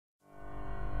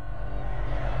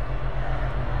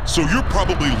So you're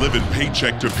probably living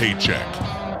paycheck to paycheck.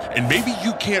 And maybe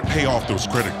you can't pay off those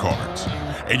credit cards.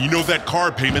 And you know that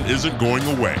car payment isn't going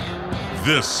away.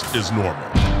 This is normal.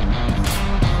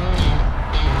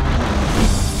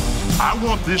 I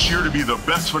want this year to be the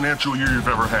best financial year you've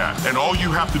ever had. And all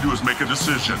you have to do is make a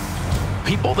decision.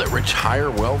 People that retire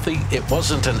wealthy, it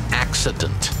wasn't an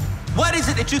accident. What is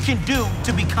it that you can do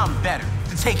to become better,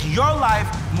 to take your life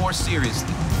more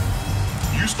seriously?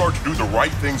 You start to do the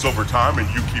right things over time and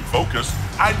you keep focused,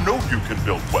 I know you can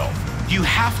build wealth. You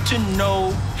have to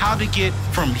know how to get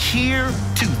from here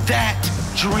to that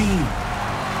dream.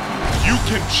 You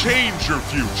can change your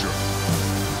future.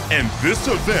 And this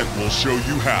event will show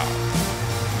you how.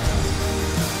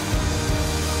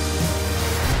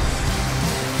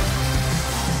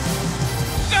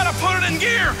 You gotta put it in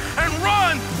gear and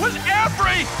run with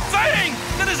everything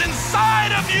that is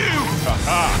inside of you.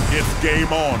 It's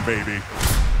game on, baby.